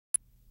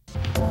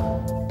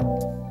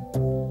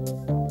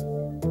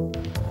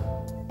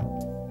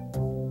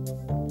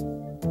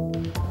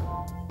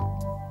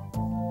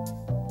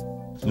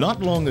Not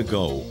long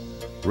ago,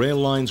 rail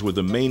lines were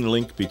the main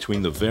link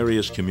between the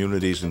various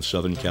communities in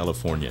Southern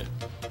California.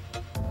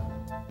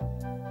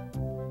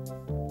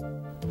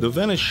 The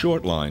Venice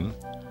Short Line,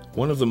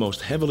 one of the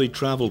most heavily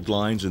traveled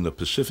lines in the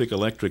Pacific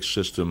Electric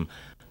system,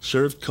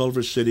 served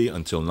Culver City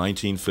until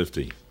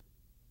 1950.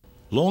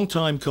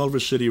 Longtime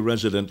Culver City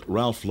resident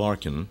Ralph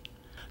Larkin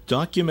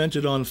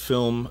documented on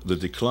film the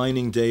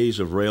declining days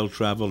of rail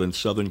travel in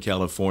Southern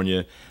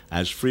California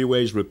as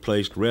freeways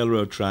replaced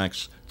railroad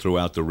tracks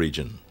throughout the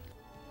region.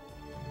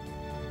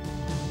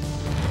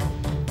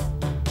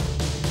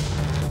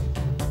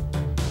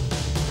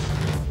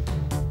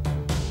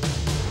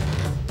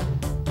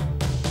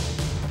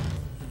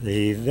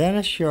 The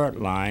Venice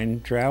Short Line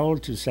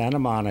traveled to Santa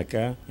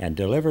Monica and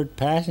delivered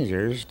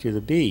passengers to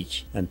the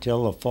beach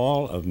until the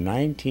fall of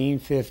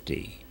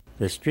 1950.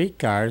 The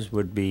streetcars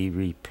would be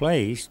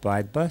replaced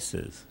by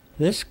buses.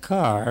 This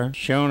car,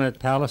 shown at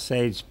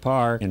Palisades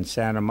Park in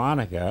Santa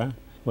Monica,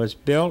 was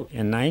built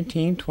in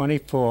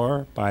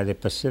 1924 by the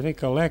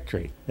Pacific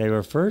Electric. They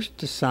were first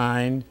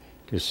designed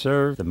to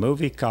serve the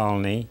movie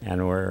colony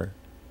and were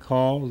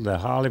called the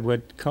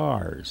Hollywood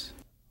Cars.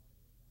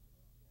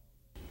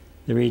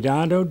 The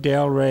Redondo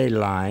del Rey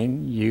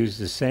line used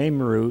the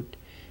same route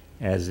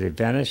as the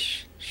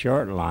Venice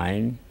Short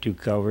Line to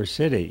Culver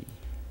City,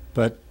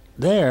 but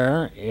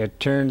there it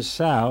turns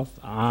south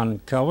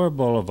on Culver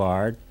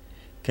Boulevard,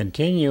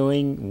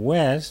 continuing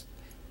west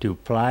to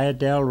Playa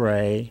del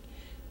Rey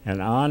and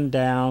on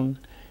down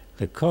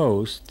the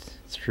coast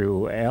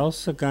through El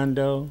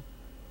Segundo,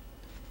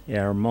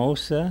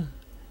 Hermosa,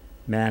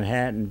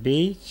 Manhattan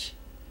Beach,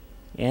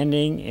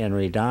 ending in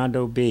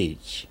Redondo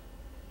Beach.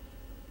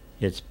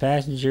 Its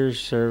passenger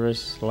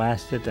service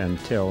lasted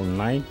until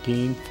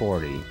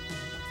 1940.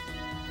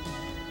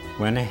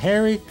 When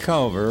Harry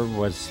Culver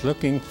was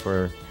looking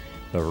for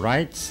the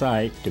right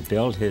site to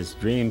build his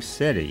dream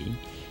city,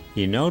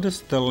 he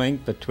noticed the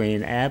link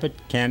between Abbott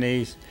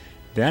Kinney's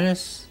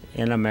Venice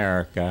in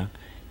America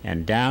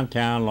and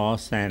downtown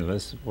Los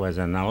Angeles was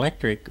an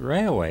electric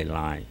railway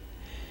line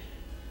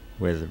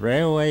with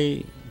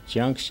railway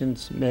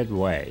junctions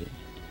midway.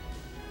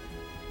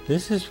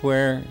 This is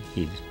where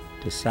he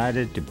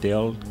decided to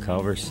build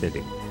Culver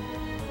City.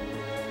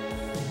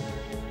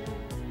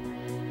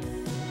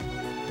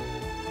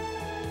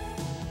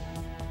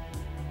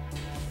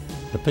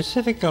 The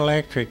Pacific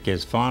Electric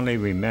is fondly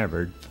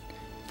remembered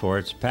for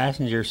its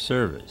passenger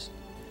service,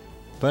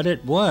 but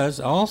it was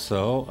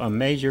also a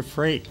major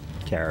freight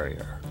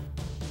carrier.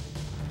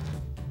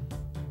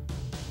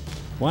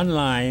 One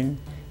line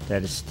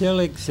that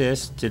still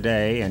exists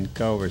today in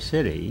Culver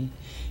City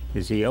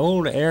is the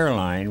old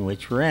airline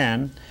which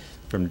ran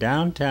from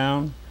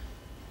downtown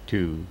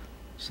to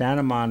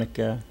Santa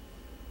Monica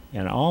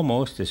in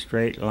almost a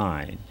straight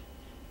line.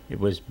 It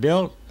was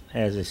built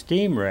as a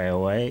steam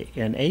railway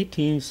in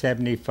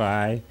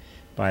 1875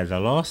 by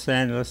the Los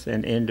Angeles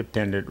and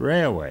Independent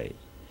Railway.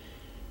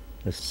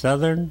 The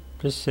Southern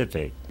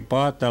Pacific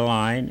bought the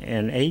line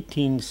in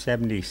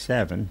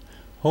 1877,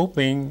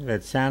 hoping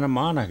that Santa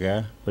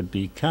Monica would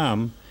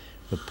become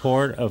the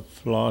port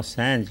of Los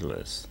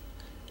Angeles.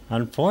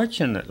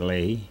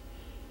 Unfortunately,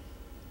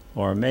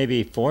 or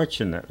maybe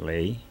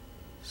fortunately,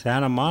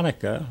 Santa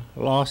Monica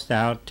lost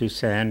out to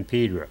San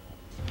Pedro.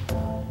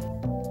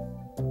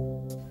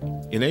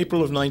 In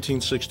April of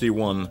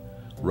 1961,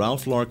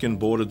 Ralph Larkin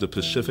boarded the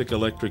Pacific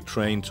Electric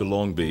train to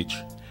Long Beach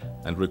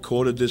and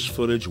recorded this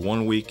footage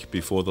 1 week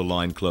before the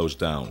line closed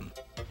down.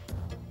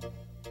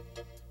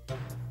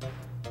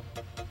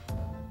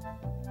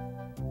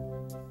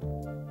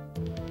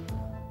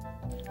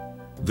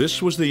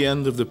 This was the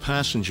end of the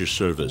passenger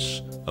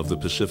service of the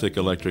Pacific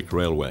Electric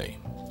Railway.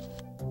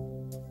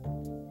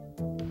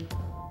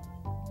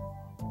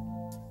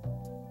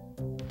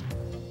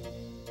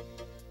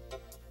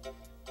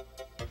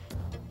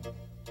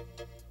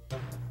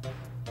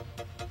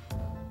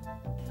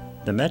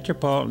 The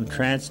Metropolitan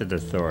Transit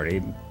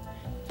Authority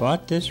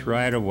bought this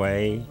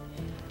right-of-way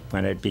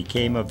when it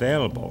became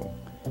available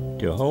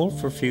to hold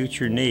for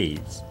future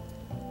needs.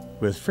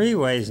 With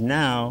freeways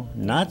now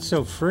not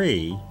so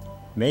free,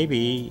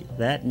 maybe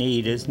that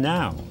need is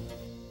now.